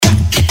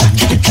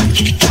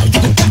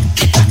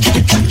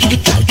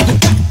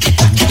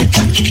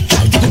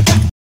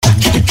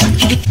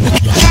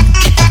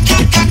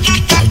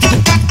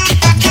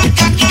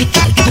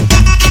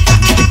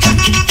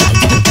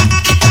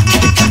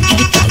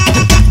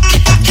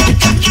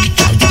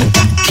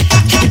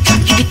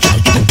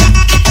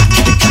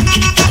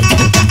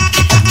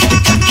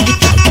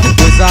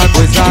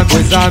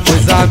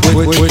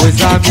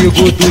Os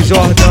amigos do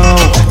Jordão.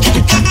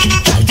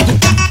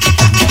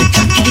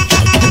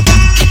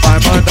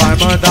 Vai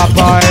mandar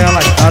pra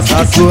elas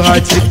essa surra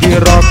de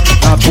piroca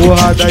na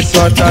porra da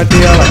xota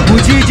dela.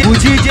 O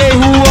DJ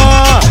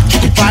Juan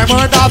vai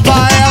mandar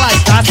pra elas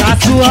essa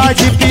surra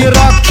de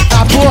piroca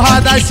na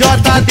porra da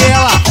xota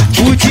dela.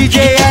 O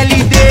DJ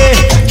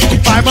Ellide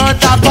vai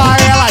mandar pra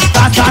elas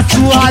essa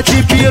surra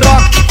de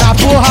piroca na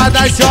porra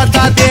da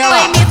xota dela.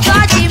 Oi, me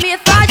fode, me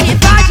fode,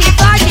 fode,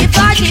 fode,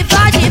 fode,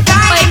 fode,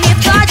 vai. Oi, me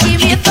fode,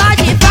 me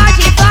fode,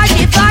 fode,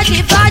 fode, fode,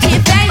 fode,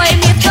 vem. Oi,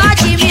 me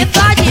fode, me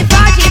fode,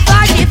 fode,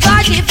 fode,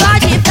 fode,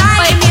 fode, vai.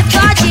 Oi, me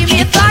fode, me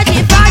fode,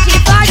 fode,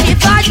 fode,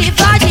 fode,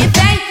 fode,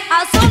 vem.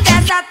 Ao som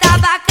dessa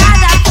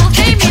tabacada, tu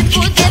vem me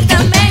fuder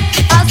também.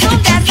 Ao som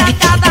dessa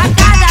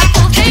tabacada,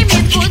 tu vem me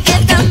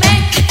fuder também.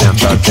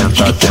 Tenta,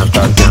 tenta,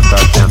 tenta, tenta,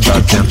 tenta,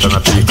 tenta na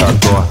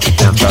picador.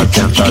 Tenta,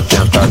 tenta,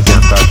 tenta,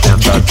 tenta,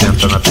 tenta,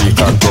 tenta na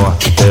picador.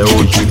 É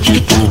hoje que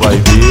tu vai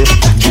ver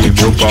que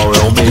meu pau é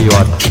o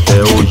melhor.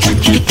 É hoje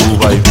que tu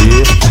vai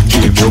ver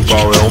que meu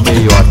pau é o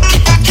melhor.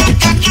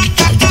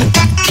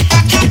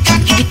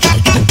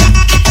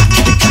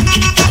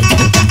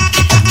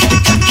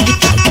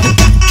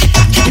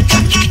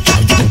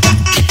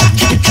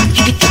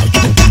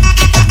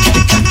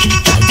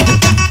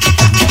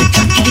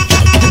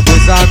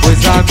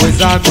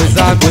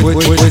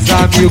 Os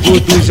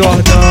amigos do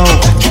Jordão.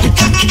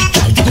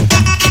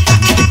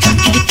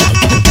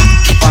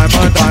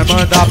 Vai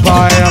mandar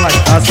pra elas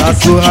essa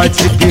surra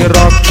de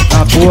piroca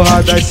na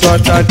porra da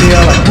xota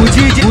dela. O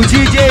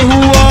DJ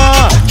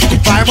Juan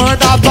vai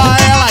mandar pra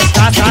elas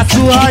essa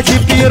surra de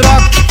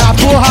piroca na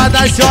porra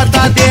da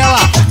xota dela.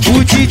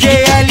 O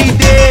DJ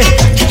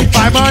Ellide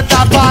vai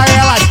mandar pra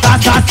elas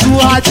essa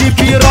surra de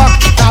piroca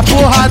na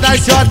porra da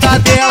xota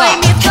dela. Oi,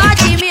 me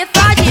fode, me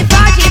fode,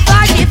 fode,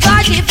 fode,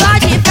 fode,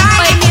 fode, vai.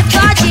 Oi, me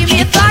fode, me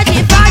fode,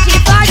 fode,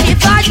 fode,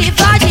 fode,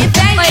 fode,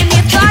 vem. Oi, me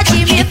fode,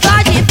 me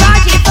fode,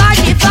 fode,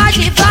 fode,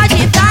 fode,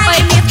 fode, vai.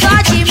 Oi, me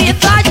fode, me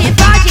fode,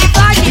 fode,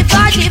 fode,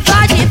 fode,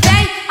 fode,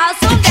 vem. Ao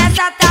som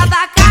dessa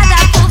tabacada,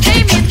 tu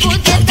vem me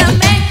fuder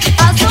também.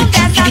 Ao som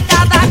dessa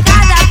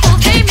tabacada, tu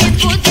vem me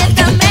fuder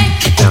também.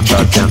 Tenta,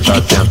 tenta,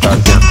 tenta,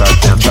 tenta,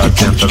 tenta,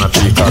 tenta na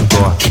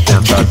picador.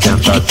 Tenta,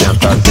 tenta,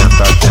 tenta,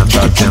 tenta,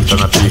 tenta, tenta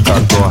na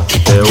picador.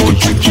 É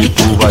hoje que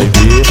tu vai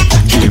ver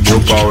que meu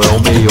pau é o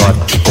melhor.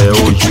 É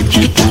hoje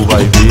que tu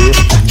vai ver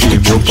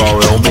que meu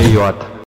pau é o melhor.